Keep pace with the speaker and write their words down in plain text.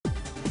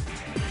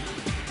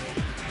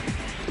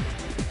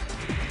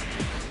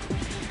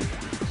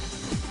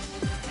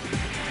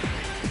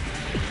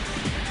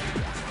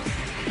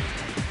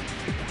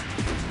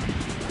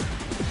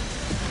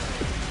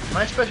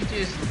My specialty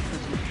is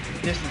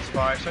distance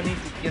fire, so I need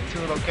to get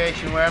to a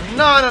location where I'm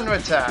not under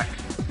attack.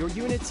 Your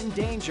unit's in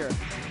danger.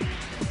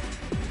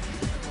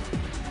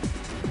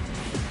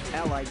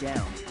 Ally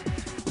down.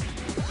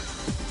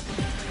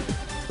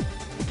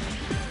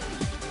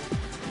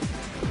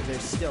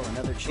 There's still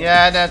another chance.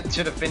 Yeah, that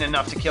should have been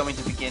enough to kill me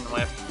to begin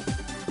with.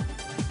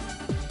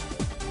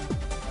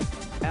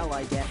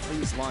 Ally down.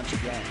 Please launch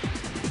again.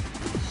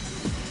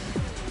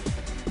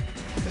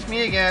 It's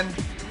me again.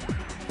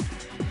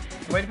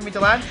 Waiting for me to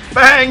land.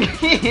 Bang!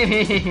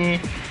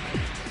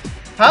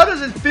 How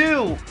does it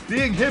feel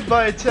being hit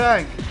by a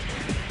tank?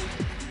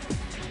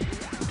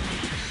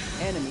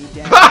 Enemy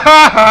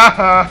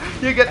down.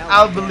 You get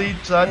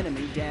outbelieved, son.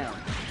 Enemy down.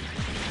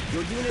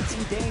 Your unit's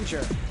in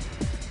danger.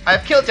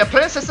 I've killed your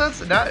princesses,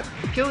 and now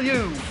I kill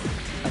you.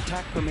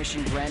 Attack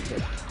permission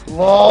granted.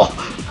 Lol,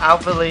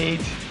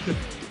 outbelieved.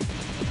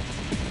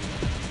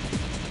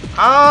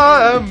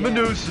 I am a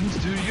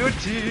nuisance to your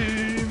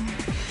team.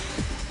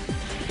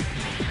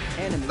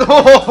 Enemy.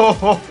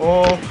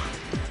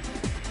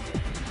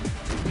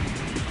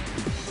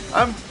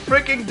 I'm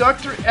freaking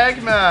Dr.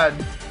 Eggman.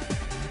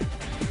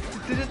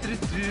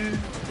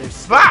 There's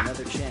still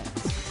another chance.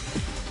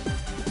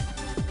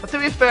 But to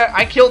be fair,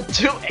 I killed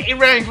 2 A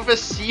rank with a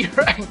C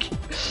rank.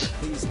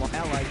 Please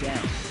ally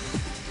down.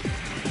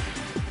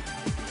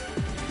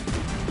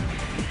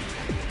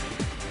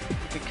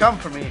 You come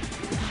for me.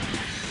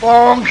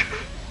 Bonk!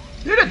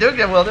 You're not doing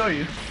that well, are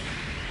you?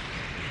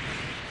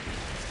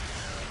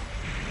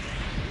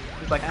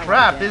 It's like Ally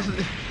crap, down. isn't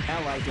it?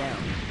 Ally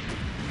down.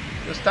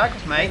 Just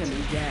tackles, mate.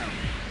 Enemy down.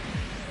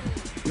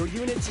 Your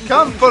unit's in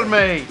Come danger. for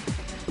me!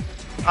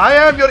 I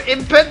am your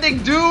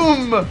impending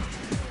doom!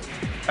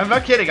 I'm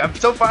not kidding,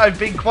 so far I've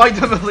been quite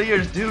the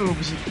Malier's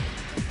dooms.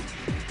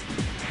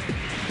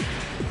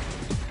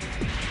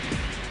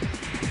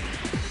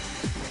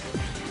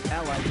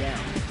 Ally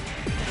down.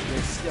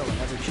 There's still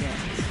another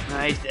chance.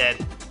 Nah, he's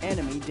dead.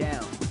 Enemy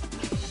down.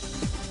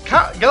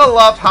 Gotta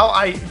love how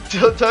I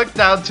took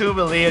down 2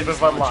 Maliers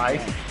with 1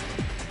 life.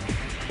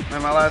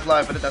 And my last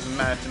life, but it doesn't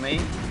matter to me.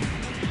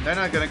 They're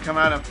not gonna come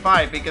out and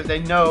fight because they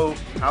know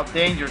how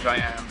dangerous I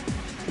am.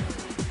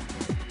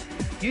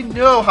 You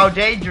know how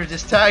dangerous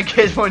this tank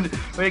is when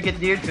you get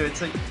near to it.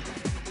 So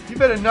you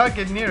better not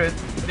get near it.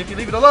 But if you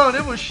leave it alone,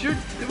 it will shoot.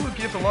 It will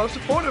give a lot of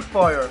supportive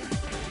fire.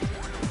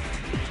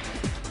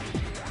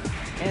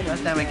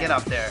 Last time I get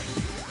up there.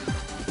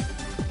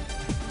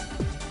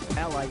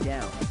 Ally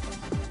down.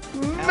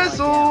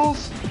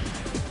 Missiles!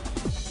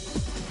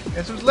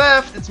 Guess who's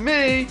left? It's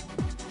me!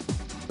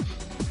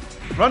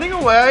 Running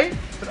away?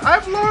 But I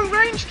have long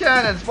range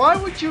cannons! Why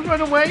would you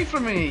run away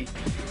from me?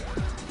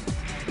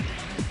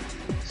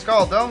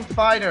 Skull, don't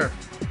fight her!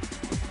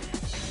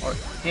 Or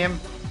him,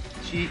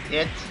 she,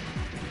 it.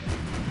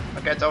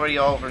 Okay, it's already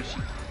over.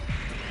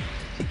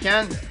 She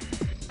can...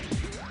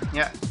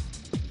 Yeah.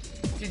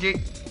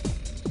 GG.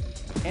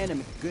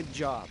 Enemy, good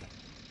job.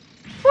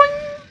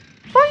 Boing!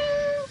 Boing!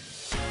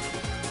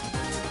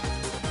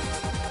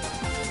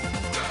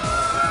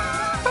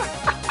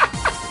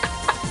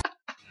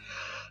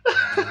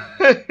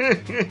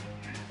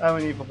 I'm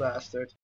an evil bastard.